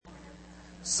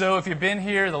So if you've been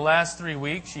here the last 3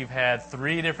 weeks, you've had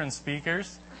 3 different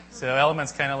speakers. So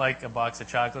Element's kind of like a box of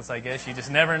chocolates, I guess. You just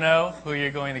never know who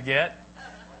you're going to get.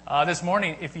 This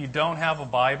morning, if you don't have a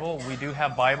Bible, we do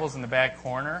have Bibles in the back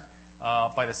corner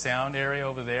by the sound area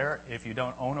over there. If you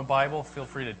don't own a Bible, feel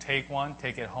free to take one,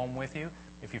 take it home with you.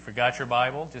 If you forgot your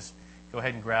Bible, just go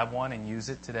ahead and grab one and use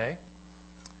it today.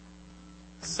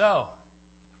 So,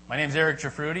 my name is Eric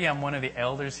Giafrutti. I'm one of the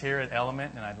elders here at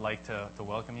Element, and I'd like to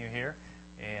welcome you here.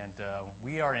 And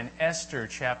we are in Esther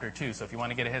chapter 2. So if you want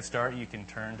to get a head start, you can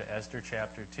turn to Esther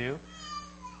chapter 2.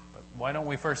 But why don't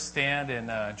we first stand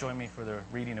and join me for the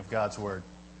reading of God's Word.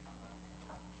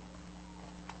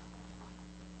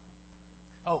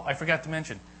 Oh, I forgot to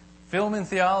mention, Film and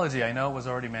Theology. I know it was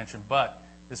already mentioned, but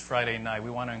this Friday night, we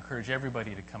want to encourage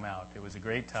everybody to come out. It was a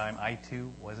great time. I,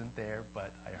 too, wasn't there,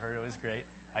 but I heard it was great.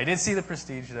 I did see the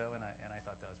Prestige, though, and I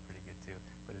thought that was pretty good, too.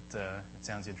 But it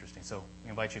sounds interesting, so we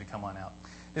invite you to come on out.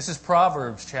 This is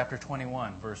Proverbs chapter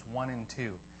 21, verse 1 and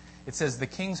 2. It says, "The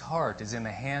king's heart is in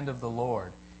the hand of the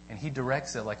Lord, and he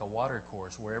directs it like a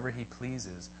watercourse wherever he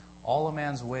pleases. All a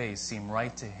man's ways seem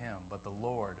right to him, but the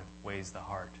Lord weighs the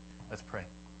heart." Let's pray.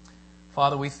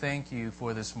 Father, we thank you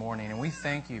for this morning, and we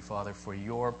thank you, Father, for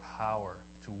your power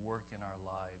to work in our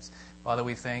lives. Father,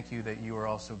 we thank you that you are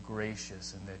also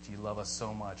gracious and that you love us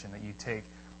so much and that you take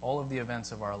all of the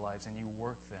events of our lives and you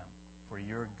work them for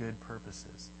your good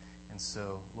purposes. And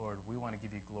so, Lord, we want to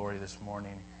give you glory this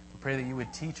morning. We pray that you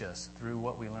would teach us through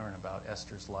what we learn about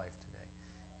Esther's life today.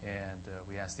 And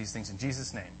we ask these things in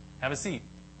Jesus' name. Have a seat.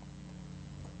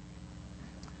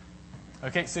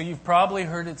 Okay, so you've probably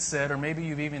heard it said, or maybe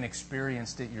you've even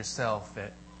experienced it yourself,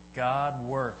 that God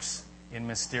works in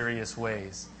mysterious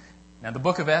ways. Now, the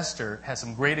book of Esther has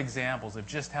some great examples of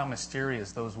just how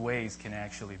mysterious those ways can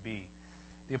actually be.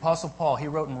 The Apostle Paul, he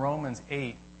wrote in Romans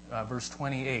 8, verse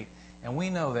 28, "And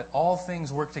we know that all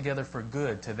things work together for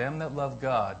good to them that love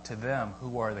God, to them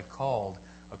who are the called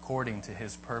according to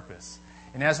his purpose."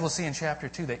 And as we'll see in chapter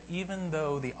 2, that even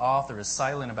though the author is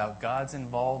silent about God's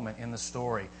involvement in the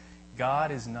story,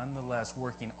 God is nonetheless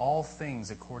working all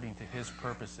things according to his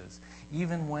purposes,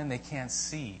 even when they can't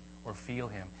see or feel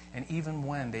him, and even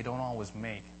when they don't always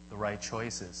make the right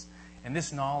choices. And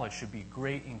this knowledge should be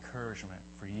great encouragement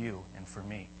for you and for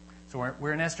me. So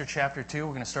we're in Esther chapter 2.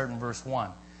 We're going to start in verse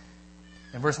 1.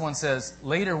 And verse 1 says,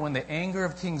 "Later, when the anger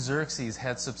of King Xerxes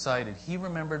had subsided, he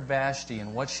remembered Vashti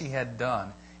and what she had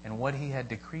done and what he had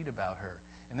decreed about her.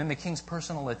 And then the king's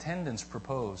personal attendants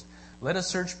proposed, 'Let a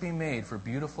search be made for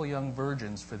beautiful young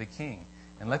virgins for the king,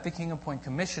 and let the king appoint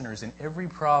commissioners in every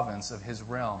province of his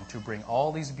realm to bring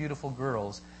all these beautiful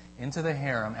girls into the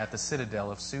harem at the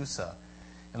citadel of Susa.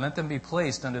 And let them be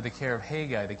placed under the care of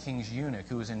Haggai, the king's eunuch,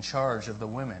 who is in charge of the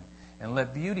women. And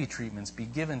let beauty treatments be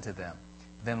given to them.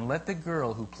 Then let the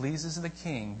girl who pleases the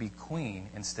king be queen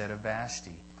instead of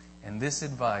Vashti.' And this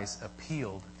advice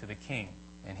appealed to the king,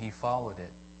 and he followed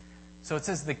it." So it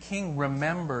says the king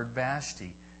remembered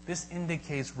Vashti. This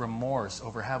indicates remorse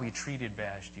over how he treated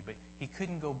Vashti, but he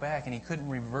couldn't go back and he couldn't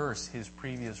reverse his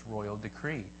previous royal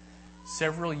decree.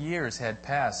 Several years had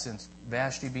passed since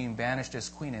Vashti being banished as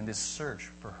queen in this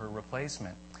search for her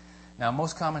replacement. Now,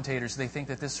 most commentators, they think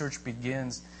that this search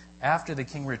begins after the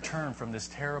king returned from this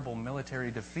terrible military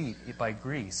defeat by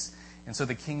Greece. And so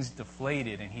the king's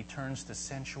deflated and he turns to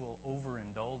sensual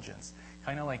overindulgence,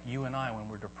 kind of like you and I when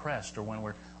we're depressed or when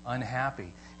we're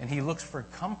unhappy. And he looks for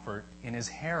comfort in his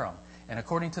harem. And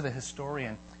according to the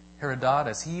historian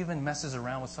Herodotus, he even messes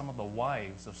around with some of the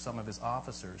wives of some of his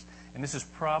officers. And this is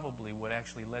probably what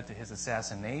actually led to his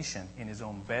assassination in his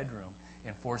own bedroom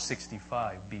in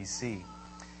 465 BC.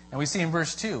 And we see in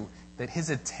verse 2 that his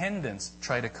attendants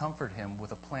try to comfort him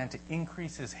with a plan to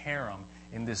increase his harem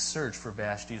in this search for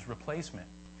Vashti's replacement.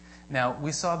 Now,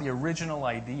 we saw the original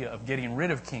idea of getting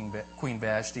rid of Queen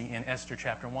Vashti in Esther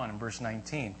chapter 1 and verse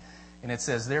 19. And it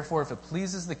says, "Therefore, if it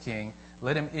pleases the king,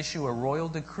 let him issue a royal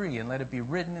decree, and let it be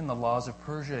written in the laws of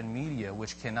Persia and Media,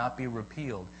 which cannot be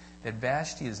repealed, that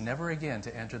Vashti is never again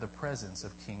to enter the presence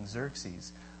of King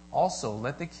Xerxes. Also,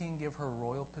 let the king give her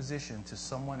royal position to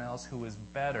someone else who is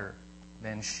better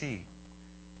than she."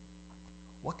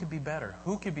 What could be better?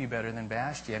 Who could be better than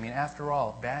Vashti? I mean, after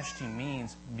all, Vashti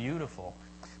means beautiful.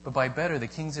 But by better, the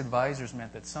king's advisors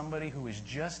meant that somebody who is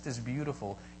just as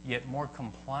beautiful, yet more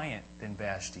compliant than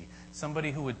Vashti.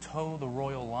 Somebody who would toe the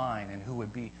royal line and who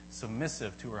would be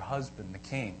submissive to her husband, the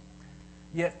king.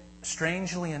 Yet,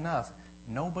 strangely enough,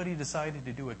 nobody decided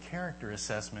to do a character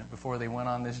assessment before they went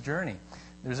on this journey.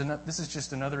 This is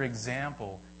just another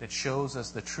example that shows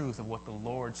us the truth of what the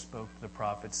Lord spoke to the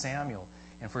prophet Samuel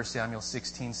in 1 Samuel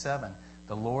 16:7.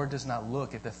 "The Lord does not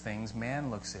look at the things man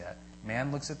looks at.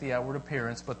 Man looks at the outward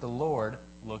appearance, but the Lord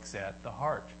looks at the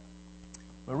heart.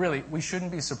 But really, we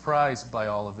shouldn't be surprised by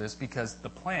all of this because the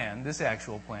plan, this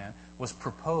actual plan, was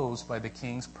proposed by the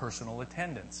king's personal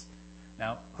attendants.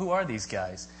 Now, who are these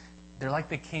guys? They're like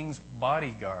the king's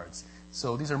bodyguards.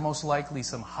 So these are most likely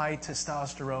some high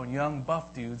testosterone, young,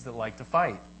 buff dudes that like to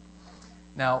fight.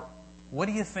 Now, what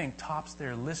do you think tops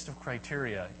their list of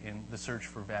criteria in the search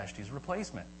for Vashti's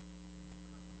replacement?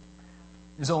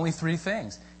 There's only 3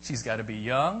 things. She's got to be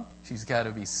young, she's got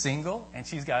to be single, and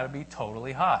she's got to be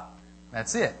totally hot.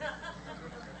 That's it.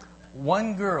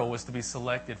 One girl was to be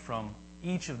selected from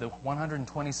each of the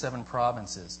 127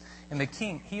 provinces. And the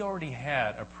king, he already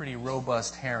had a pretty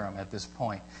robust harem at this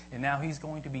point. And now he's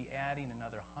going to be adding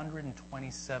another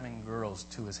 127 girls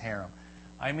to his harem.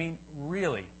 I mean,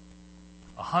 really,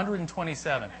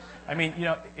 127. I mean,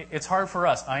 it's hard for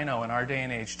us, I know, in our day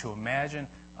and age to imagine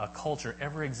a culture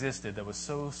ever existed that was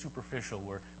so superficial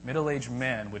where middle-aged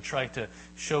men would try to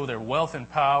show their wealth and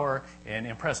power and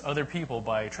impress other people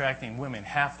by attracting women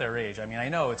half their age. I mean, I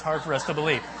know it's hard for us to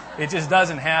believe. It just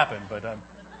doesn't happen, but,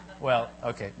 well,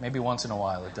 okay, maybe once in a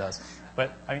while it does.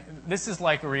 But this is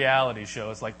like a reality show.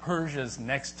 It's like Persia's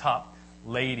Next Top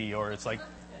Lady, or it's like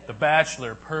The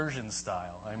Bachelor Persian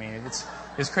style. I mean,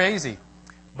 it's crazy.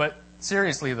 But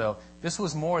seriously, though, this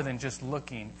was more than just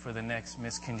looking for the next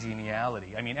Miss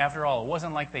Congeniality. I mean, after all, it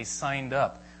wasn't like they signed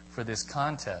up for this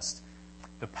contest.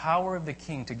 The power of the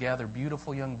king to gather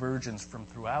beautiful young virgins from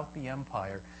throughout the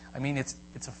empire, I mean, it's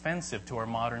offensive to our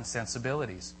modern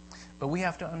sensibilities. But we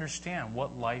have to understand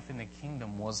what life in the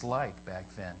kingdom was like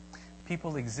back then.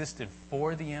 People existed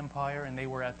for the empire, and they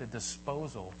were at the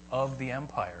disposal of the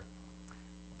empire.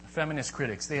 Feminist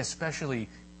critics, they especially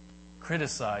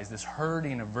criticize this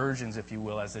herding of virgins, if you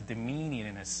will, as a demeaning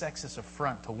and a sexist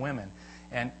affront to women.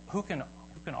 And who can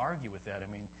argue with that? I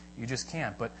mean, you just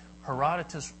can't. But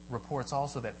Herodotus reports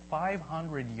also that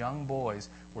 500 young boys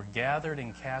were gathered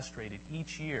and castrated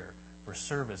each year for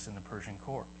service in the Persian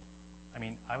court. I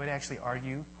mean, I would actually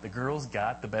argue the girls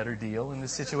got the better deal in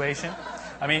this situation.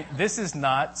 I mean, this is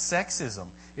not sexism.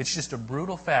 It's just a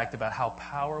brutal fact about how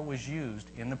power was used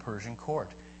in the Persian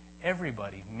court.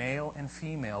 Everybody, male and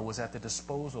female, was at the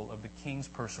disposal of the king's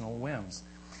personal whims.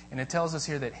 And it tells us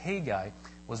here that Haggai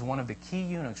was one of the key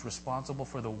eunuchs responsible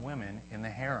for the women in the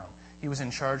harem. He was in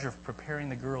charge of preparing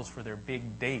the girls for their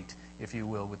big date, if you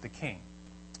will, with the king.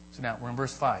 So now we're in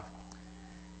verse 5.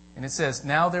 And it says,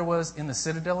 Now there was in the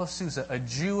citadel of Susa a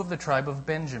Jew of the tribe of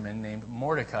Benjamin named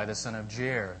Mordecai, the son of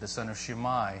Jair, the son of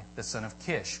Shimei, the son of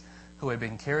Kish, who had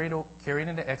been carried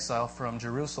into exile from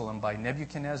Jerusalem by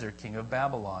Nebuchadnezzar, king of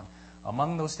Babylon,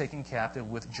 among those taken captive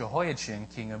with Jehoiachin,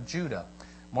 king of Judah.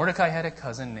 Mordecai had a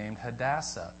cousin named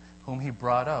Hadassah, whom he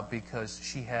brought up because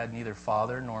she had neither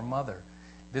father nor mother.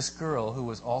 This girl, who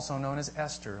was also known as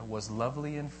Esther, was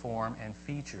lovely in form and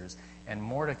features, and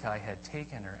Mordecai had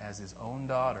taken her as his own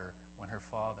daughter when her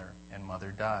father and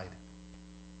mother died.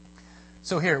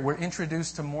 So here, we're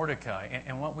introduced to Mordecai,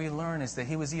 and what we learn is that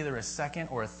he was either a second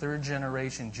or a third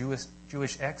generation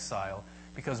Jewish exile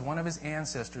because one of his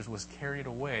ancestors was carried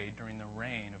away during the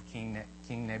reign of King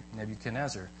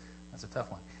Nebuchadnezzar. That's a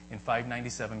tough one. In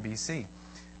 597 BC.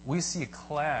 We see a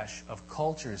clash of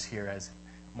cultures here as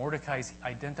Mordecai is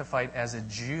identified as a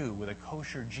Jew with a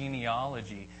kosher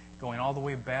genealogy going all the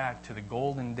way back to the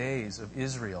golden days of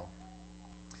Israel.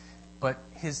 But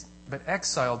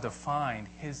exile defined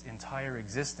his entire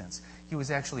existence. He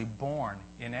was actually born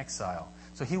in exile.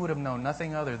 So he would have known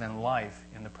nothing other than life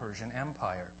in the Persian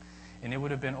Empire. And it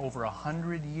would have been over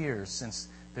 100 years since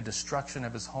the destruction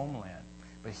of his homeland.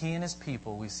 But he and his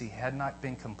people, we see, had not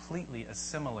been completely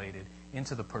assimilated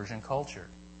into the Persian culture.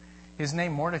 His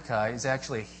name Mordecai is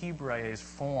actually a Hebraized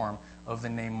form of the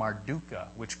name Marduka,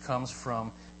 which comes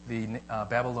from the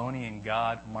Babylonian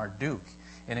god Marduk.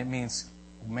 And it means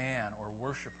man or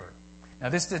worshiper. Now,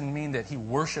 this didn't mean that he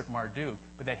worshipped Marduk,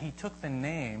 but that he took the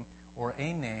name or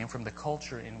a name from the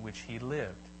culture in which he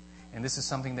lived. And this is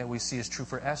something that we see is true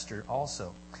for Esther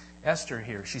also. Esther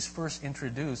here, she's first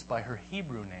introduced by her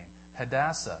Hebrew name,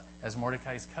 Hadassah, as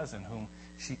Mordecai's cousin,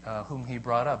 whom he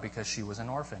brought up because she was an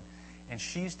orphan. And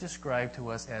she's described to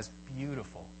us as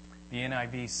beautiful. The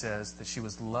NIV says that she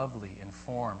was lovely in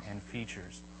form and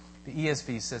features. The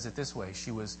ESV says it this way: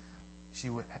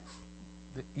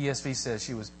 the ESV says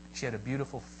she had a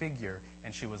beautiful figure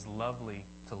and she was lovely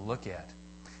to look at.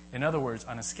 In other words,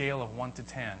 on a scale of 1 to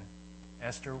 10,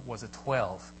 Esther was a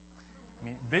 12. I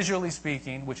mean, visually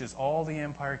speaking, which is all the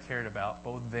empire cared about,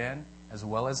 both then as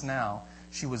well as now,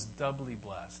 she was doubly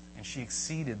blessed, and she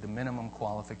exceeded the minimum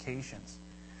qualifications.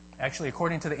 Actually,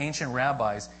 according to the ancient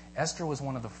rabbis, Esther was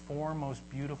one of the 4 most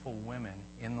beautiful women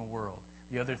in the world.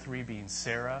 the other three being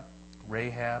Sarah,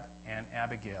 Rahab, and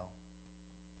Abigail.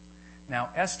 Now,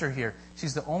 Esther here,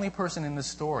 she's the only person in the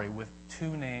story with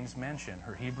two names mentioned,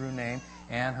 her Hebrew name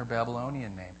and her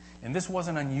Babylonian name. And this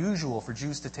wasn't unusual for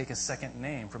Jews to take a second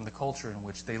name from the culture in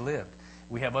which they lived.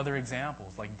 We have other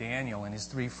examples, like Daniel and his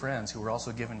three friends who were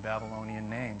also given Babylonian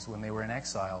names when they were in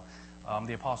exile.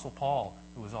 The Apostle Paul,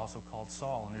 who was also called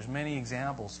Saul. And there's many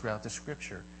examples throughout the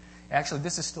Scripture. Actually,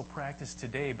 this is still practiced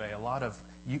today by a lot of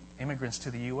immigrants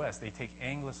to the U.S. They take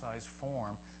anglicized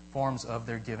forms of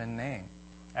their given name.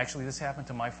 Actually, this happened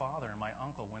to my father and my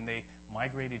uncle when they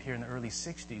migrated here in the early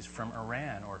 60s from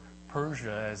Iran, or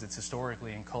Persia as it's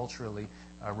historically and culturally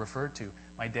referred to.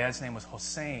 My dad's name was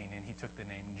Hossein, and he took the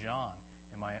name John.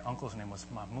 And my uncle's name was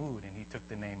Mahmoud, and he took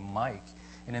the name Mike.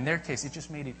 And in their case, it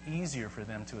just made it easier for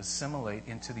them to assimilate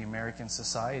into the American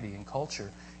society and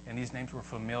culture. And these names were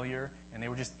familiar, and they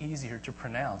were just easier to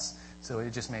pronounce. So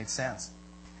it just made sense.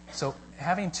 So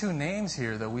having two names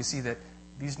here, though, we see that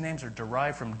these names are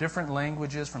derived from different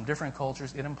languages, from different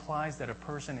cultures. It implies that a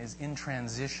person is in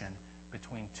transition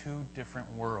between two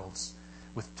different worlds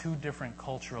with two different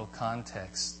cultural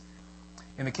contexts.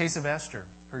 In the case of Esther,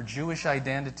 her Jewish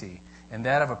identity and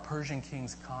that of a Persian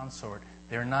king's consort,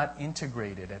 they're not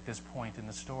integrated at this point in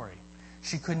the story.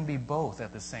 She couldn't be both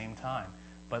at the same time.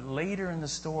 But later in the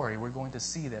story, we're going to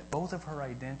see that both of her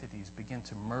identities begin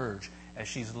to merge as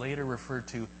she's later referred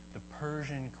to the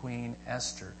Persian queen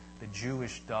Esther, the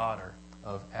Jewish daughter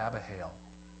of Abihail.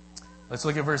 Let's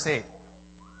look at verse 8.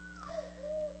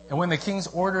 And when the king's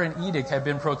order and edict had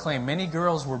been proclaimed, many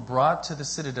girls were brought to the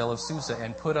citadel of Susa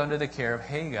and put under the care of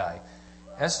Haggai.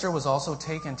 Esther was also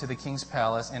taken to the king's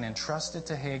palace and entrusted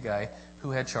to Haggai,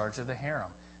 who had charge of the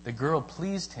harem. The girl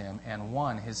pleased him and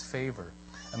won his favor.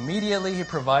 Immediately he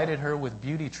provided her with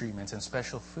beauty treatments and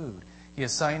special food. He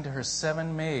assigned to her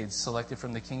 7 maids selected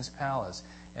from the king's palace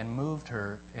and moved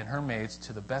her and her maids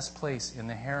to the best place in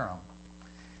the harem.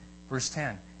 Verse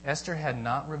 10, Esther had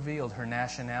not revealed her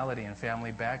nationality and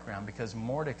family background because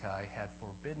Mordecai had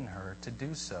forbidden her to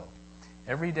do so.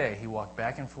 Every day he walked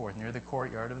back and forth near the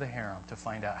courtyard of the harem to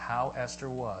find out how Esther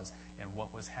was and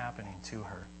what was happening to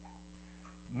her.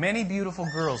 Many beautiful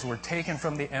girls were taken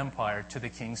from the empire to the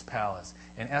king's palace,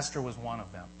 and Esther was one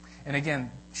of them. And again,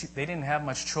 they didn't have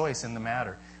much choice in the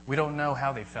matter. We don't know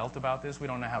how they felt about this. We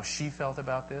don't know how she felt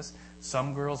about this.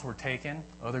 Some girls were taken.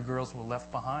 Other girls were left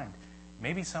behind.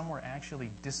 Maybe some were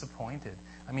actually disappointed.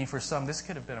 I mean, for some, this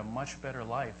could have been a much better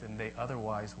life than they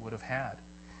otherwise would have had.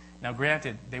 Now,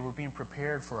 granted, they were being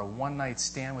prepared for a one-night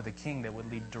stand with a king that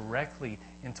would lead directly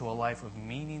into a life of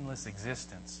meaningless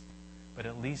existence. But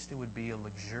at least it would be a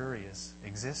luxurious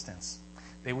existence.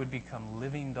 They would become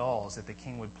living dolls that the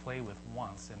king would play with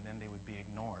once, and then they would be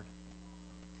ignored.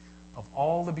 Of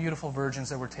all the beautiful virgins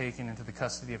that were taken into the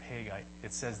custody of Haggai,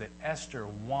 it says that Esther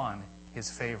won his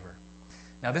favor.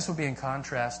 Now, this would be in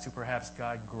contrast to perhaps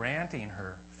God granting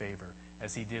her favor,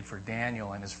 as he did for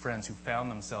Daniel and his friends who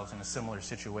found themselves in a similar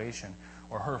situation,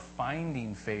 or her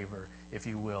finding favor, if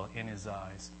you will, in his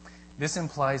eyes. This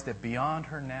implies that beyond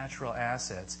her natural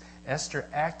assets, Esther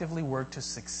actively worked to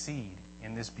succeed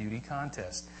in this beauty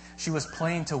contest. She was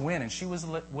playing to win, and she was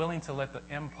willing to let the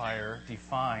empire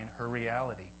define her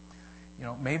reality. You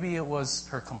know, maybe it was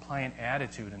her compliant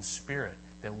attitude and spirit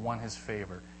that won his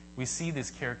favor. We see this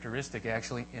characteristic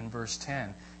actually in verse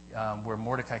 10, where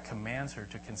Mordecai commands her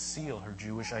to conceal her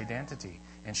Jewish identity,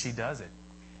 and she does it.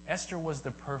 Esther was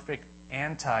the perfect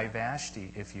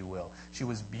anti-Vashti, if you will. She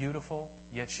was beautiful,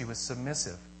 yet she was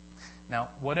submissive. Now,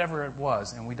 whatever it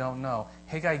was, and we don't know,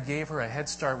 Haggai gave her a head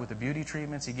start with the beauty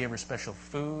treatments. He gave her special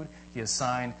food. He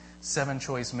assigned 7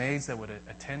 choice maids that would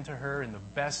attend to her in the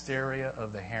best area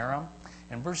of the harem.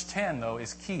 And verse 10, though,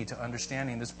 is key to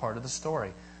understanding this part of the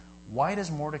story. Why does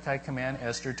Mordecai command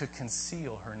Esther to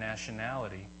conceal her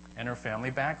nationality and her family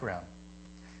background?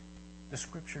 The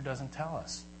Scripture doesn't tell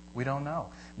us. We don't know.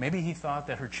 Maybe he thought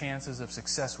that her chances of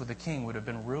success with the king would have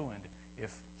been ruined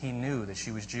if he knew that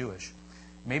she was Jewish.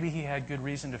 Maybe he had good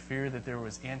reason to fear that there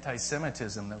was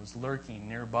anti-Semitism that was lurking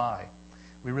nearby.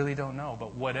 We really don't know.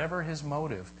 But whatever his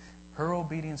motive, her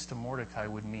obedience to Mordecai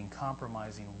would mean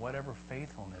compromising whatever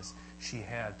faithfulness she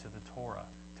had to the Torah,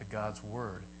 to God's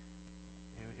Word.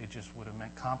 It just would have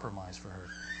meant compromise for her.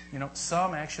 You know,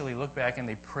 some actually look back and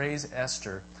they praise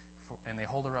Esther and they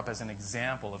hold her up as an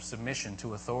example of submission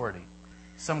to authority.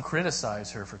 Some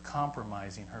criticize her for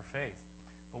compromising her faith.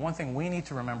 But one thing we need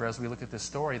to remember as we look at this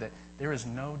story, that there is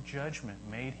no judgment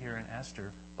made here in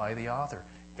Esther by the author.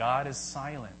 God is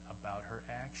silent about her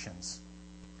actions.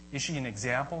 Is she an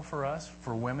example for us,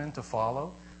 for women to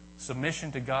follow?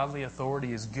 Submission to godly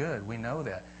authority is good. We know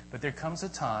that. But there comes a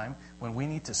time when we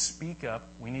need to speak up,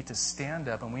 we need to stand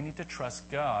up, and we need to trust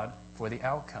God for the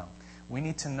outcome. We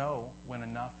need to know when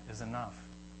enough is enough.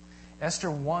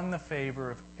 Esther won the favor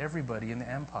of everybody in the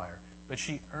empire, but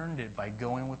she earned it by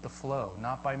going with the flow,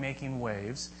 not by making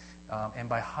waves, and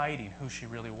by hiding who she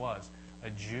really was, a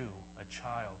Jew, a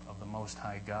child of the Most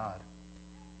High God.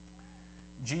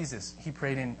 Jesus, he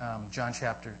prayed in John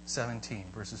chapter 17,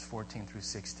 verses 14 through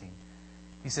 16.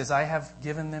 He says, I have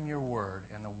given them your word,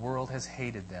 and the world has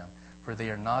hated them, for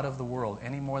they are not of the world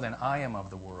any more than I am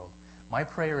of the world. My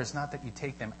prayer is not that you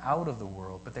take them out of the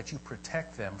world, but that you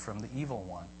protect them from the evil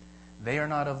one. They are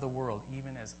not of the world,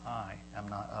 even as I am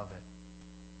not of it.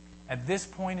 At this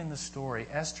point in the story,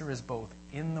 Esther is both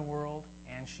in the world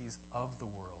and she's of the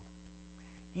world.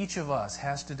 Each of us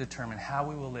has to determine how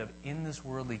we will live in this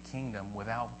worldly kingdom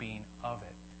without being of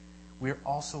it. We are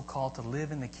also called to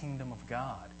live in the kingdom of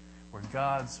God, where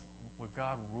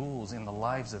God rules in the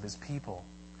lives of His people,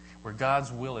 where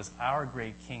God's will as our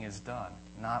great King is done,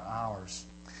 not ours.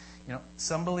 You know,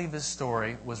 some believe this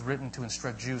story was written to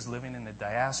instruct Jews living in the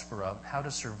diaspora how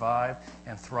to survive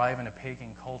and thrive in a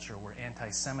pagan culture where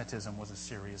anti-Semitism was a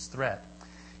serious threat.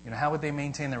 You know, how would they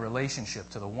maintain their relationship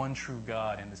to the one true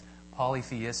God in this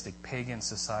polytheistic pagan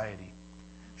society?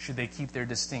 Should they keep their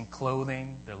distinct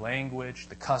clothing, their language,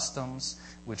 the customs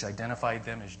which identified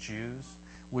them as Jews?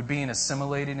 Would being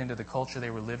assimilated into the culture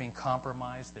they were living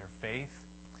compromise their faith?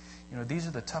 You know, these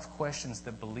are the tough questions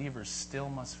that believers still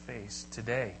must face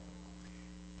today.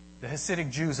 The Hasidic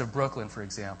Jews of Brooklyn, for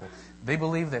example, they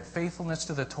believe that faithfulness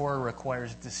to the Torah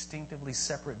requires distinctively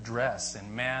separate dress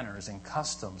and manners and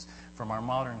customs from our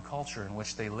modern culture in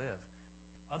which they live.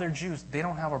 Other Jews, they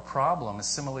don't have a problem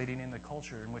assimilating in the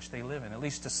culture in which they live in, at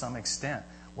least to some extent,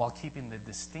 while keeping the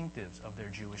distinctives of their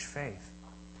Jewish faith.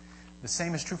 The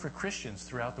same is true for Christians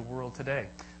throughout the world today.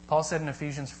 Paul said in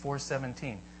Ephesians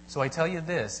 4:17, so I tell you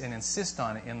this and insist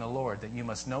on it in the Lord, that you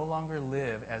must no longer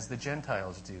live as the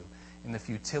Gentiles do, in the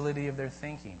futility of their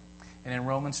thinking. And in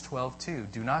Romans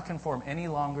 12:2, do not conform any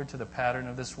longer to the pattern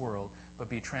of this world, but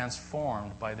be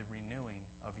transformed by the renewing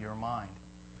of your mind.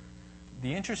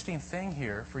 The interesting thing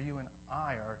here for you and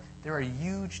I there are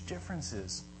huge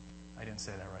differences. I didn't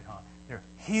say that right, huh? There are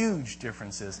huge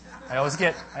differences. I always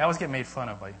get made fun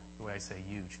of by the way I say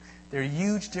huge. There are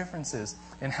huge differences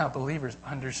in how believers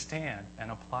understand and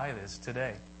apply this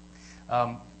today.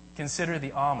 Consider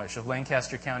the Amish of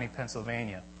Lancaster County,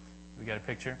 Pennsylvania. We got a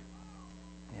picture?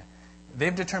 Yeah.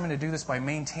 They've determined to do this by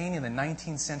maintaining the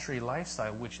 19th century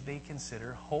lifestyle, which they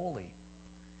consider holy.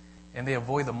 And they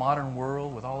avoid the modern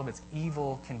world with all of its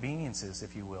evil conveniences,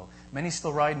 if you will. Many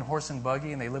still ride in horse and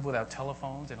buggy, and they live without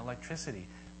telephones and electricity.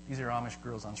 These are Amish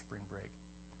girls on spring break.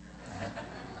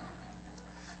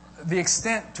 The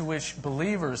extent to which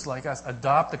believers like us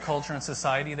adopt the culture and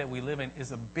society that we live in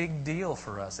is a big deal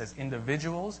for us as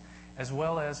individuals, as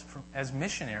well as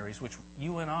missionaries, which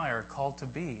you and I are called to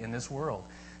be in this world.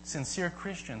 Sincere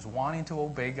Christians wanting to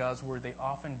obey God's word, they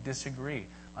often disagree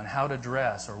on how to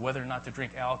dress or whether or not to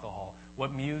drink alcohol,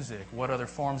 what music, what other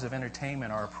forms of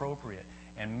entertainment are appropriate,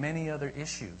 and many other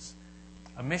issues.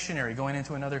 A missionary going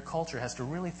into another culture has to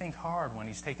really think hard when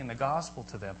he's taking the gospel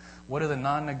to them. What are the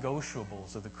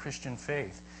non-negotiables of the Christian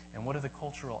faith, and what are the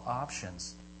cultural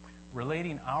options?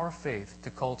 Relating our faith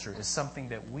to culture is something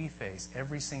that we face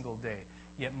every single day,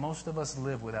 yet most of us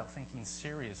live without thinking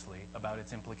seriously about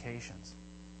its implications.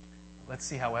 Let's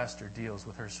see how Esther deals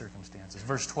with her circumstances.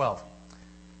 Verse 12.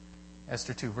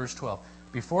 Esther 2, verse 12.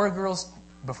 Before a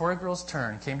girl's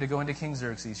turn came to go into King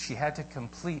Xerxes, she had to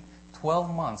complete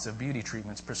 12 months of beauty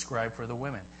treatments prescribed for the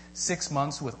women, 6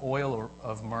 months with oil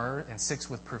of myrrh, and 6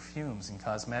 with perfumes and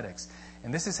cosmetics.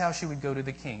 And this is how she would go to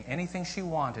the king. Anything she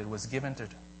wanted was given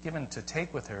to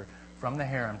take with her from the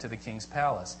harem to the king's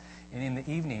palace. And in the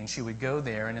evening she would go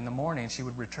there, and in the morning she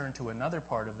would return to another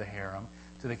part of the harem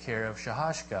to the care of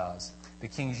Shahashgaz, the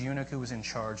king's eunuch who was in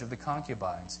charge of the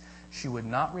concubines. She would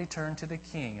not return to the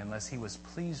king unless he was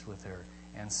pleased with her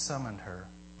and summoned her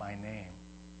by name.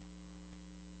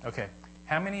 Okay,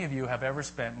 how many of you have ever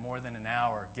spent more than an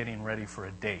hour getting ready for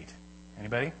a date?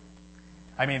 Anybody?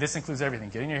 I mean, this includes everything.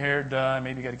 Getting your hair done,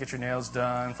 maybe you got to get your nails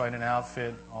done, find an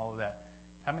outfit, all of that.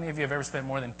 How many of you have ever spent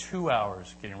more than 2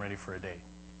 hours getting ready for a date?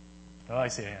 Oh, I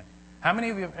see a hand. How many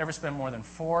of you have ever spent more than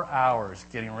 4 hours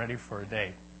getting ready for a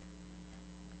date?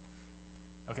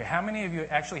 Okay, how many of you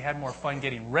actually had more fun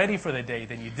getting ready for the date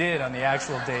than you did on the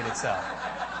actual date itself?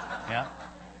 Yeah?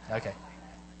 Okay.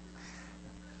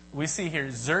 We see here,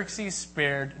 Xerxes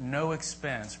spared no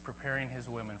expense preparing his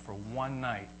women for one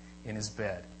night in his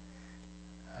bed.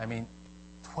 I mean,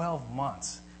 12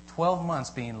 months. 12 months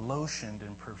being lotioned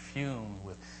and perfumed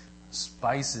with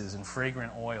spices and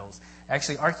fragrant oils.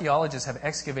 Actually, archaeologists have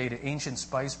excavated ancient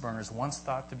spice burners once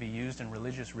thought to be used in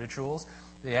religious rituals.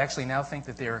 They actually now think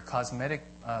that they are cosmetic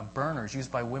burners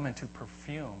used by women to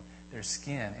perfume their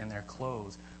skin and their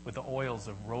clothes with the oils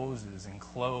of roses and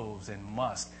cloves and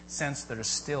musk, scents that are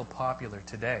still popular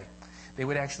today. They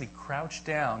would actually crouch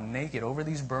down naked over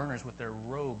these burners with their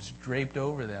robes draped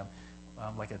over them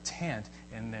like a tent,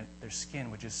 and their skin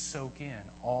would just soak in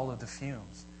all of the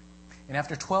fumes. And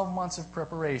after 12 months of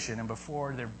preparation and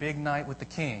before their big night with the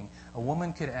king, a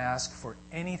woman could ask for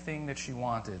anything that she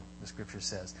wanted, the scripture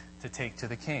says, to take to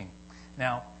the king.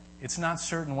 Now, it's not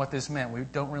certain what this meant. We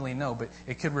don't really know, but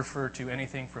it could refer to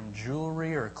anything from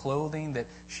jewelry or clothing that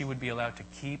she would be allowed to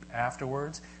keep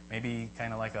afterwards, maybe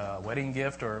kind of like a wedding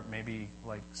gift or maybe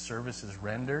like services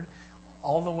rendered,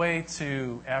 all the way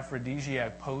to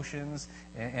aphrodisiac potions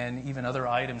and even other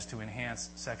items to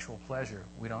enhance sexual pleasure.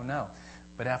 We don't know.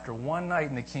 But after one night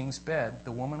in the king's bed,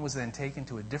 the woman was then taken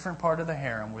to a different part of the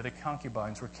harem where the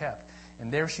concubines were kept.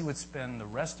 And there she would spend the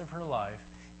rest of her life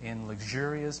in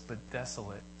luxurious but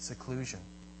desolate seclusion.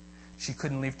 She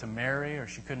couldn't leave to marry, or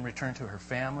she couldn't return to her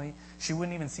family. She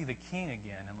wouldn't even see the king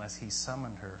again unless he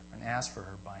summoned her and asked for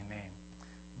her by name.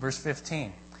 Verse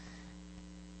 15.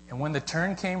 And when the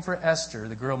turn came for Esther,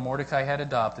 the girl Mordecai had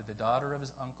adopted, the daughter of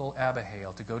his uncle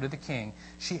Abihail, to go to the king,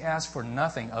 she asked for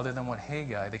nothing other than what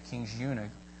Haggai, the king's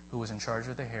eunuch, who was in charge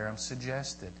of the harem,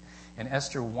 suggested. And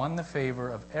Esther won the favor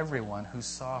of everyone who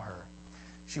saw her.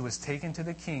 She was taken to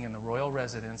the king in the royal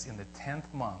residence in the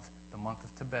 10th month, the month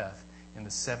of Tebeth, in the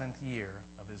 7th year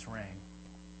of his reign.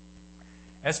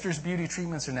 Esther's beauty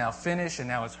treatments are now finished, and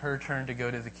now it's her turn to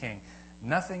go to the king.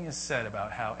 Nothing is said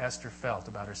about how Esther felt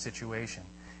about her situation.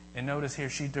 And notice here,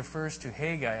 she defers to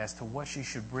Haggai as to what she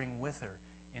should bring with her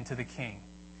into the king.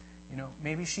 You know,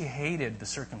 maybe she hated the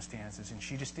circumstances and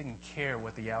she just didn't care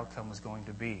what the outcome was going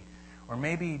to be. Or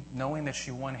maybe, knowing that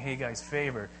she won Haggai's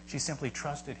favor, she simply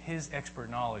trusted his expert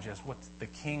knowledge as what the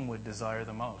king would desire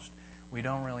the most. We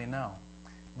don't really know.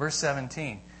 Verse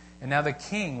 17, and now the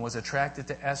king was attracted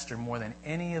to Esther more than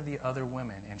any of the other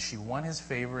women, and she won his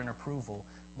favor and approval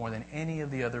more than any of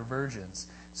the other virgins.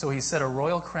 So he set a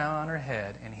royal crown on her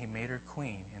head, and he made her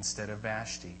queen instead of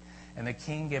Vashti. And the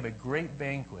king gave a great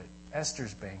banquet,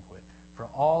 Esther's banquet, for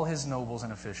all his nobles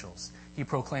and officials. He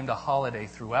proclaimed a holiday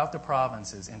throughout the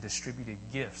provinces and distributed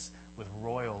gifts with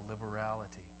royal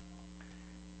liberality.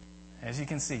 As you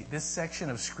can see, this section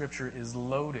of Scripture is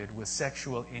loaded with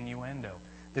sexual innuendo.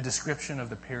 The description of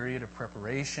the period of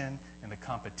preparation and the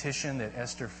competition that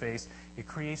Esther faced, it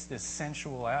creates this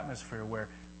sensual atmosphere where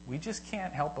we just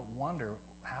can't help but wonder,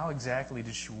 how exactly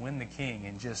did she win the king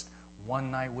in just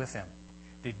one night with him?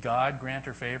 Did God grant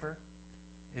her favor?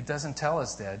 It doesn't tell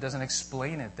us that. It doesn't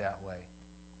explain it that way.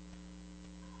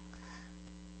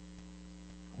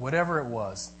 Whatever it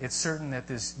was, it's certain that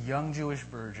this young Jewish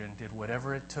virgin did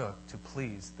whatever it took to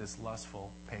please this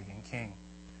lustful pagan king.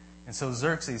 And so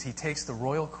Xerxes, he takes the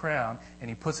royal crown and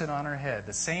he puts it on her head,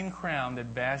 the same crown that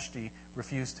Vashti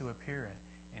refused to appear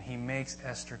in, and he makes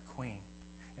Esther queen.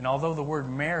 And although the word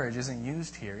marriage isn't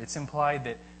used here, it's implied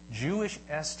that Jewish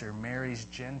Esther marries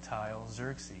Gentile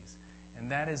Xerxes.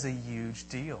 And that is a huge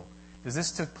deal, because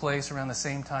this took place around the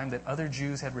same time that other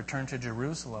Jews had returned to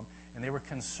Jerusalem, and they were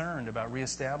concerned about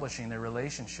reestablishing their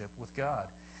relationship with God.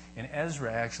 And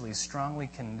Ezra actually strongly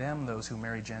condemned those who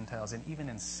marry Gentiles and even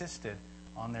insisted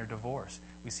on their divorce.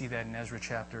 We see that in Ezra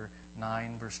chapter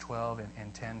 9, verse 12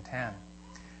 and 10:10.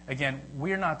 Again,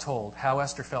 we're not told how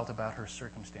Esther felt about her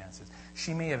circumstances.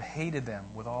 She may have hated them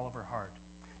with all of her heart.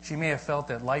 She may have felt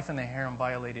that life in the harem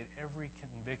violated every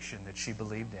conviction that she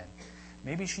believed in.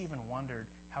 Maybe she even wondered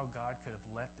how God could have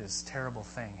let this terrible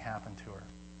thing happen to her.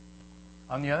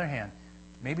 On the other hand,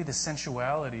 maybe the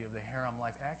sensuality of the harem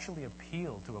life actually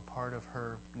appealed to a part of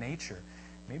her nature.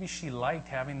 Maybe she liked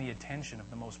having the attention of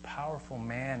the most powerful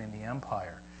man in the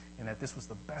empire, and that this was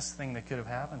the best thing that could have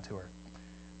happened to her.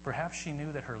 Perhaps she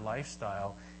knew that her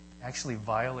lifestyle actually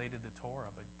violated the Torah,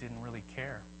 but didn't really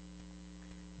care.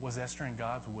 Was Esther in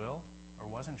God's will, or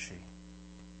wasn't she?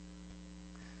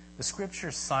 The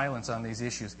Scripture's silence on these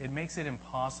issues, it makes it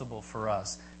impossible for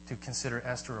us to consider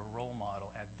Esther a role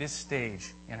model at this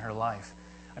stage in her life.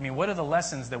 I mean, what are the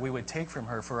lessons that we would take from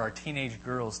her for our teenage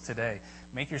girls today?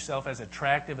 Make yourself as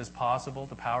attractive as possible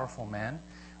to powerful men,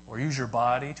 or use your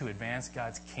body to advance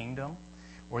God's kingdom,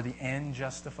 or the end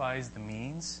justifies the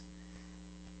means.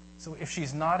 So if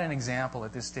she's not an example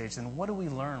at this stage, then what do we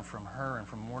learn from her and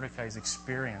from Mordecai's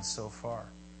experience so far?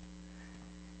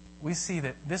 We see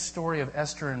that this story of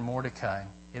Esther and Mordecai,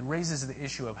 it raises the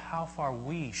issue of how far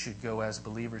we should go as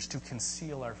believers to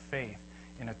conceal our faith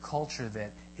in a culture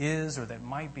that is or that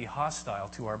might be hostile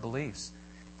to our beliefs.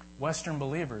 Western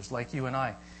believers like you and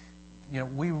I,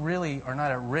 we really are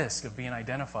not at risk of being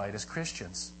identified as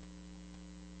Christians.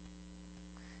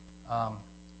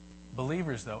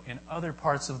 Believers, though, in other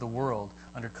parts of the world,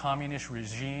 under communist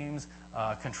regimes,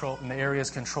 in the areas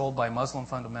controlled by Muslim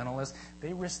fundamentalists,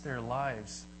 they risk their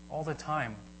lives all the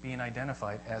time being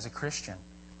identified as a Christian.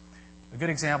 A good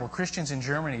example, Christians in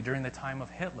Germany during the time of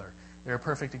Hitler. They're a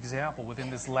perfect example within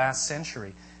this last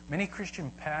century. Many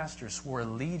Christian pastors swore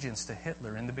allegiance to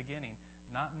Hitler in the beginning,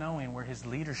 not knowing where his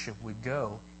leadership would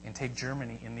go and take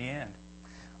Germany in the end.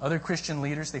 Other Christian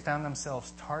leaders, they found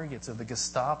themselves targets of the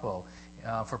Gestapo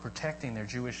for protecting their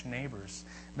Jewish neighbors.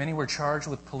 Many were charged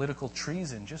with political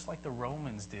treason, just like the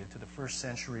Romans did to the first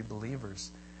century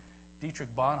believers.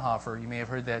 Dietrich Bonhoeffer, you may have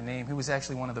heard that name, he was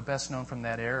actually one of the best known from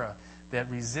that era that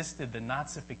resisted the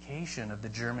Nazification of the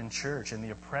German church and the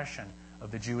oppression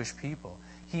of the Jewish people.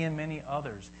 He and many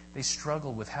others, they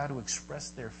struggled with how to express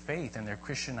their faith and their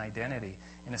Christian identity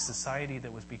in a society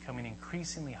that was becoming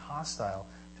increasingly hostile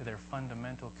to their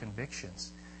fundamental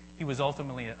convictions. He was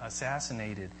ultimately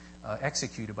assassinated,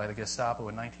 executed by the Gestapo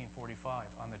in 1945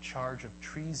 on the charge of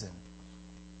treason.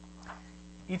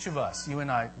 Each of us, you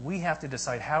and I, we have to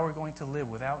decide how we're going to live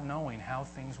without knowing how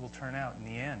things will turn out in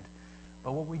the end.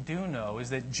 But what we do know is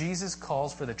that Jesus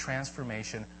calls for the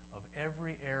transformation of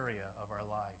every area of our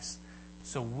lives.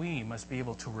 So we must be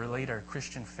able to relate our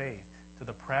Christian faith to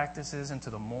the practices and to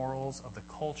the morals of the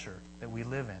culture that we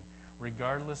live in,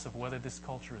 regardless of whether this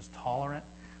culture is tolerant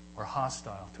or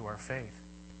hostile to our faith.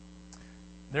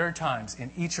 There are times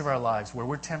in each of our lives where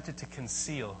we're tempted to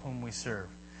conceal whom we serve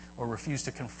or refuse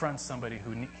to confront somebody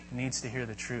who needs to hear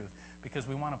the truth because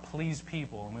we want to please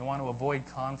people and we want to avoid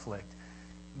conflict.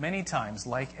 Many times,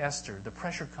 like Esther, the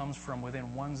pressure comes from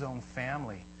within one's own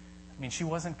family. I mean, she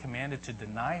wasn't commanded to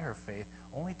deny her faith,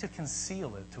 only to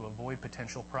conceal it to avoid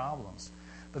potential problems.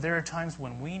 But there are times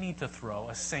when we need to throw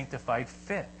a sanctified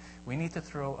fit. We need to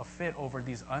throw a fit over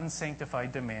these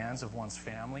unsanctified demands of one's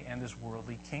family and this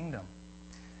worldly kingdom.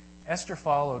 Esther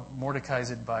followed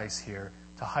Mordecai's advice here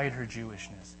to hide her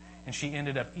Jewishness. And she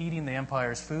ended up eating the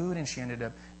empire's food, and she ended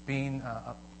up being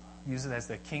used as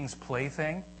the king's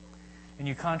plaything. And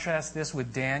you contrast this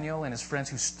with Daniel and his friends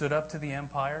who stood up to the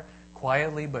empire,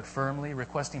 quietly but firmly,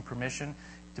 requesting permission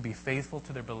to be faithful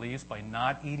to their beliefs by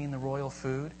not eating the royal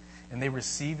food. And they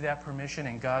received that permission,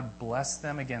 and God blessed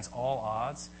them against all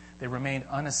odds. They remained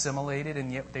unassimilated,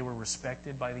 and yet they were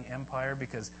respected by the empire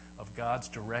because of God's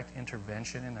direct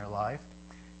intervention in their life.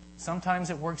 Sometimes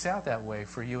it works out that way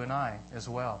for you and I as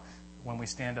well when we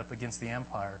stand up against the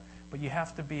empire. But you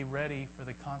have to be ready for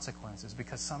the consequences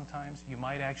because sometimes you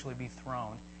might actually be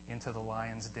thrown into the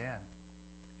lion's den.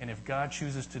 And if God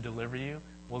chooses to deliver you,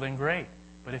 well then great.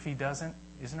 But if He doesn't,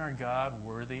 isn't our God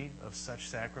worthy of such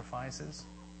sacrifices?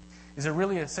 Is it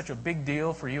really such a big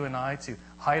deal for you and I to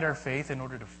hide our faith in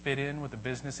order to fit in with the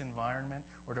business environment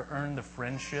or to earn the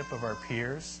friendship of our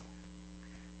peers?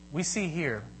 We see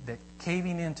here that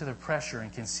caving into the pressure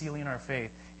and concealing our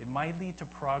faith, it might lead to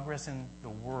progress in the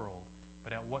world,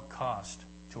 but at what cost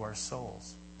to our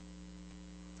souls?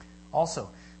 Also,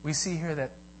 we see here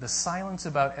that the silence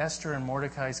about Esther and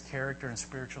Mordecai's character and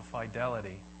spiritual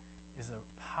fidelity is a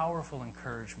powerful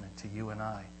encouragement to you and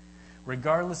I.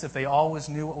 Regardless if they always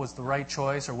knew what was the right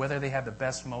choice or whether they had the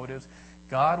best motives,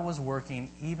 God was working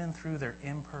even through their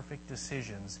imperfect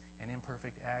decisions and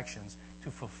imperfect actions to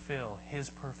fulfill His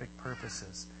perfect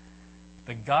purposes.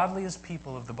 The godliest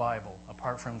people of the Bible,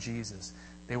 apart from Jesus,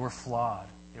 they were flawed.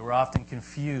 They were often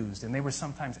confused, and they were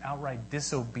sometimes outright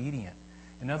disobedient.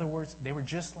 In other words, they were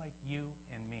just like you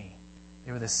and me.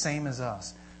 They were the same as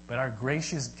us. But our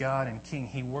gracious God and King,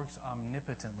 He works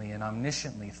omnipotently and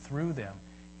omnisciently through them.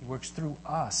 He works through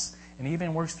us, and He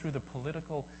even works through the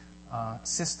political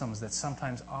systems that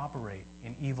sometimes operate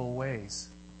in evil ways.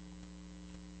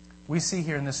 We see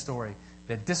here in this story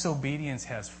that disobedience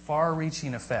has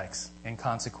far-reaching effects and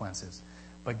consequences.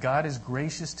 But God is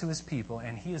gracious to His people,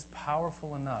 and He is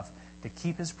powerful enough to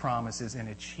keep His promises and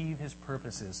achieve His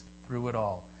purposes through it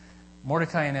all.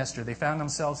 Mordecai and Esther, they found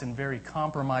themselves in very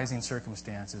compromising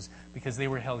circumstances because they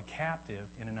were held captive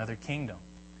in another kingdom.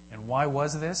 And why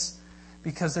was this?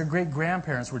 Because their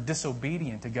great-grandparents were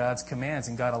disobedient to God's commands,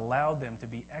 and God allowed them to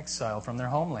be exiled from their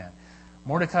homeland.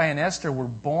 Mordecai and Esther were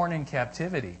born in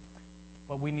captivity.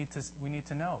 But we need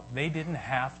to know, they didn't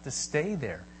have to stay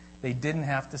there. They didn't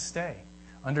have to stay.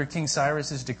 Under King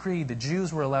Cyrus's decree, the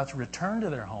Jews were allowed to return to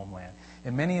their homeland,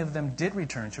 and many of them did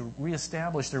return to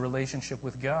reestablish their relationship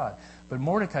with God. But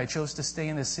Mordecai chose to stay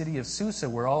in the city of Susa,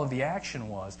 where all of the action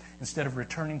was, instead of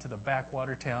returning to the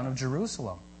backwater town of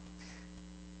Jerusalem.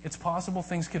 It's possible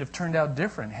things could have turned out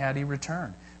different had he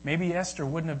returned. Maybe Esther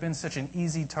wouldn't have been such an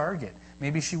easy target.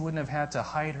 Maybe she wouldn't have had to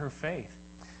hide her faith.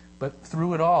 But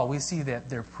through it all, we see that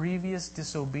their previous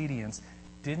disobedience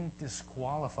didn't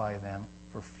disqualify them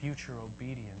for future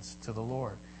obedience to the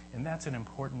Lord. And that's an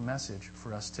important message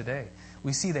for us today.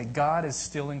 We see that God is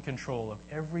still in control of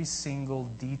every single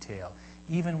detail,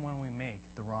 even when we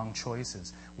make the wrong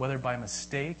choices. Whether by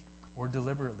mistake or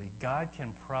deliberately, God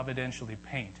can providentially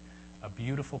paint a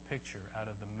beautiful picture out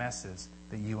of the messes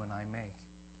that you and I make.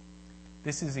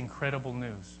 This is incredible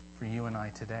news for you and I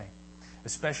today,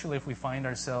 especially if we find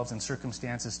ourselves in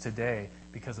circumstances today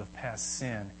because of past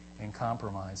sin and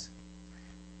compromise.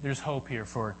 There's hope here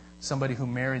for somebody who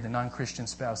married a non-Christian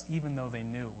spouse even though they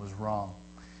knew it was wrong.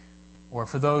 Or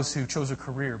for those who chose a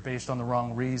career based on the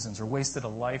wrong reasons or wasted a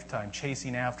lifetime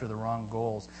chasing after the wrong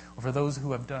goals. Or for those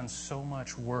who have done so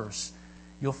much worse.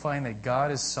 You'll find that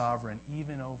God is sovereign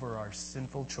even over our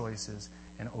sinful choices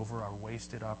and over our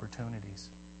wasted opportunities.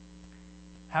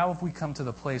 How have we come to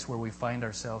the place where we find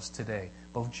ourselves today,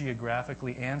 both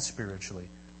geographically and spiritually?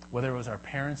 Whether it was our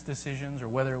parents' decisions or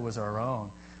whether it was our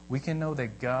own, we can know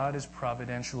that God is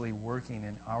providentially working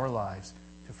in our lives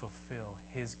to fulfill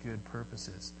His good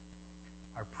purposes.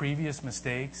 Our previous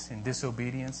mistakes and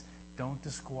disobedience don't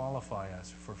disqualify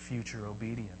us for future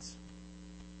obedience.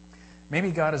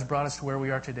 Maybe God has brought us to where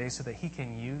we are today so that He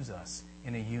can use us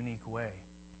in a unique way.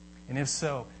 And if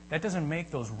so, that doesn't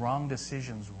make those wrong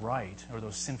decisions right or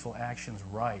those sinful actions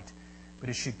right, but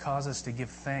it should cause us to give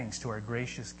thanks to our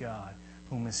gracious God,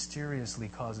 who mysteriously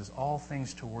causes all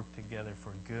things to work together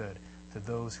for good to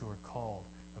those who are called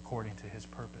according to His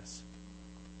purpose.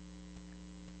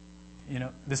 You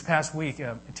know, this past week,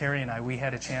 Terry and I, we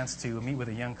had a chance to meet with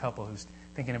a young couple who's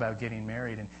thinking about getting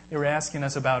married, and they were asking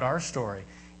us about our story.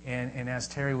 And as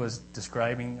Terry was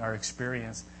describing our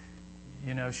experience,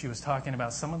 you know, she was talking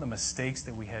about some of the mistakes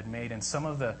that we had made and some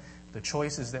of the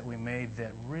choices that we made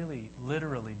that really,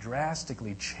 literally,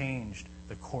 drastically changed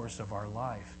the course of our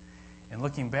life. And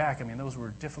looking back, I mean, those were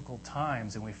difficult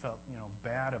times, and we felt, you know,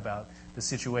 bad about the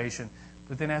situation.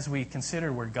 But then as we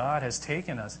consider where God has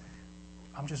taken us,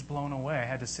 I'm just blown away. I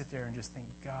had to sit there and just think,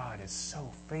 God is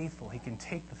so faithful. He can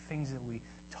take the things that we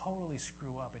totally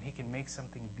screw up, and He can make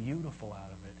something beautiful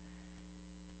out of it.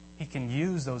 He can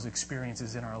use those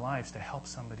experiences in our lives to help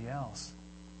somebody else.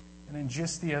 And then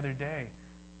just the other day,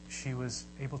 Terry was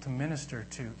able to minister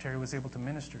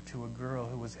to a girl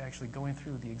who was actually going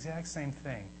through the exact same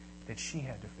thing that she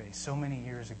had to face so many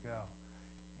years ago.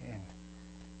 And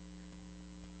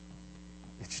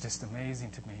it's just amazing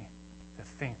to me to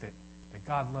think that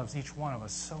God loves each one of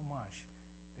us so much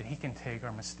that He can take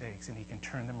our mistakes and He can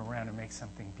turn them around and make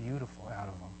something beautiful out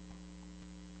of them.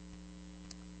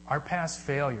 Our past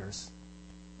failures,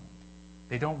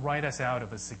 they don't write us out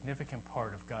of a significant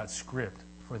part of God's script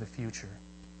for the future.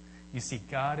 You see,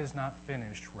 God is not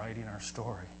finished writing our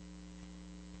story.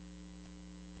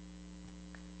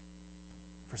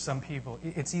 For some people,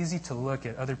 it's easy to look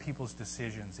at other people's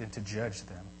decisions and to judge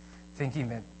them, thinking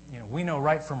that, you know, we know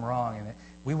right from wrong and that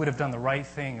we would have done the right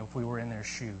thing if we were in their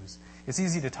shoes. It's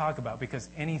easy to talk about because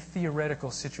any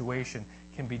theoretical situation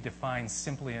can be defined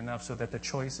simply enough so that the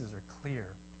choices are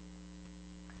clear.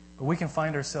 But we can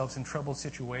find ourselves in troubled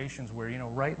situations where, you know,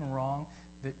 right and wrong,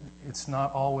 it's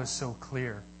not always so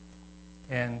clear.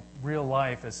 And real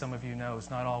life, as some of you know, is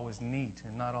not always neat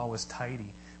and not always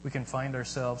tidy. We can find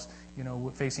ourselves, you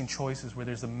know, facing choices where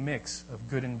there's a mix of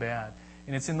good and bad.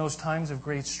 And it's in those times of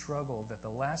great struggle that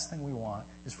the last thing we want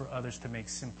is for others to make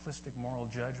simplistic moral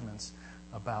judgments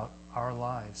about our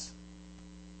lives.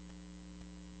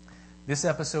 This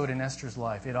episode in Esther's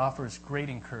life, it offers great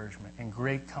encouragement and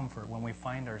great comfort when we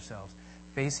find ourselves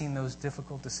facing those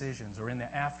difficult decisions or in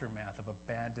the aftermath of a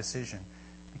bad decision,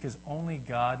 because only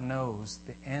God knows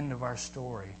the end of our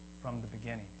story from the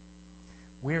beginning.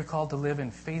 We are called to live in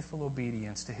faithful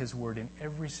obedience to His word in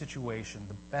every situation,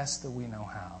 the best that we know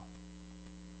how.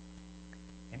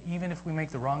 And even if we make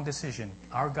the wrong decision,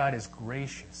 our God is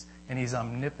gracious and He's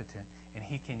omnipotent, and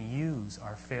He can use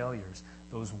our failures,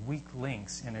 those weak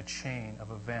links in a chain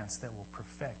of events that will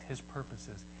perfect His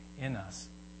purposes in us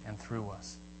and through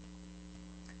us.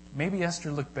 Maybe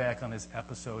Esther looked back on this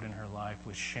episode in her life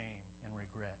with shame and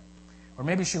regret. Or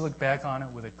maybe she looked back on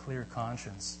it with a clear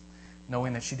conscience,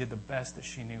 knowing that she did the best that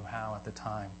she knew how at the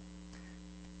time.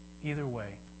 Either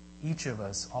way, each of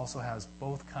us also has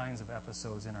both kinds of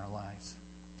episodes in our lives.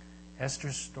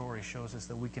 Esther's story shows us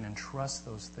that we can entrust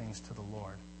those things to the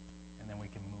Lord, and then we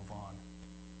can move on.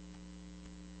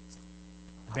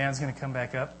 The band's going to come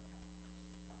back up.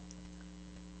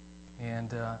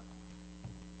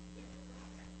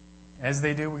 as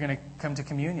they do, we're going to come to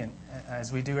communion,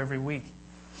 as we do every week.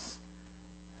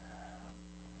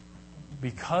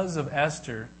 Because of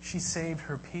Esther, she saved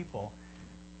her people.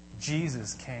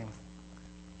 Jesus came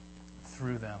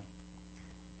through them.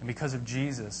 And because of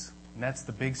Jesus, and that's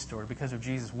the big story, because of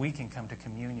Jesus, we can come to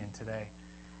communion today.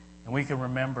 And we can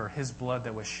remember His blood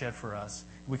that was shed for us.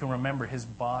 We can remember His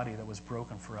body that was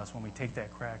broken for us when we take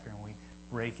that cracker and we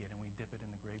break it and we dip it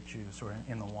in the grape juice or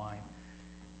in the wine.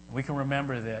 And we can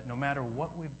remember that no matter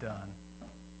what we've done,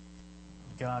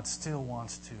 God still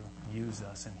wants to use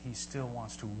us, and He still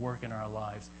wants to work in our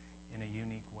lives in a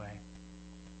unique way.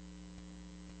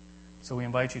 So we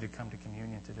invite you to come to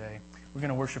communion today. We're going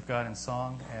to worship God in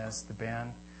song as the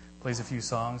band plays a few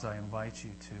songs. I invite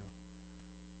you to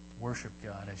worship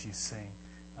God as you sing.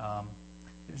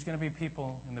 There's going to be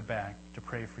people in the back to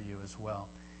pray for you as well.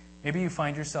 Maybe you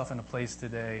find yourself in a place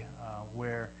today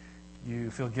where you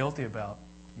feel guilty about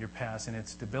your past and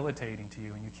it's debilitating to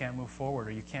you and you can't move forward,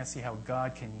 or you can't see how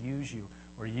God can use you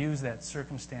or use that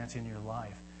circumstance in your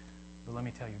life. But let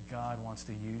me tell you, God wants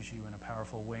to use you in a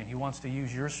powerful way, and He wants to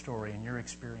use your story and your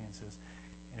experiences.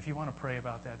 And if you want to pray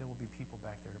about that, there will be people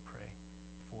back there to pray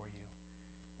for you.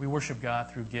 We worship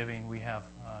God through giving. We have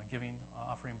giving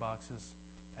offering boxes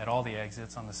at all the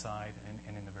exits on the side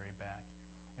and in the very back.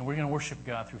 And we're going to worship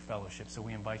God through fellowship, so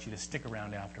we invite you to stick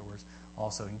around afterwards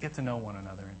also and get to know one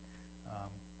another and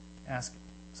ask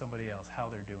somebody else how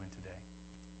they're doing today.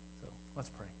 So let's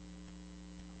pray.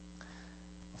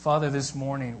 Father, this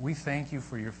morning, we thank you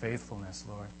for your faithfulness,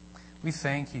 Lord. We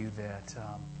thank you that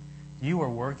you are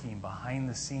working behind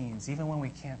the scenes, even when we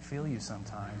can't feel you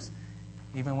sometimes,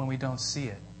 even when we don't see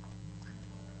it.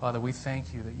 Father, we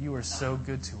thank you that you are so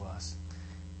good to us.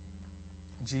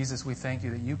 Jesus, we thank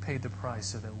you that you paid the price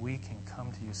so that we can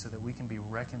come to you, so that we can be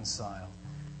reconciled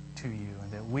to you,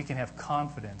 and that we can have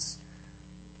confidence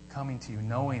coming to you,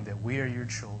 knowing that we are your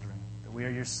children, that we are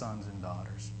your sons and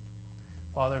daughters.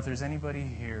 Father, if there's anybody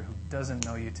here who doesn't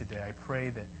know you today, I pray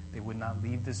that they would not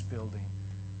leave this building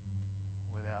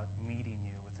without meeting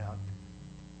you, without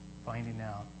finding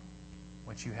out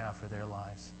what you have for their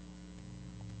lives.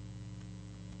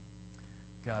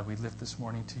 God, we lift this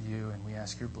morning to you and we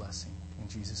ask your blessing. In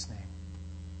Jesus'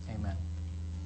 name, amen.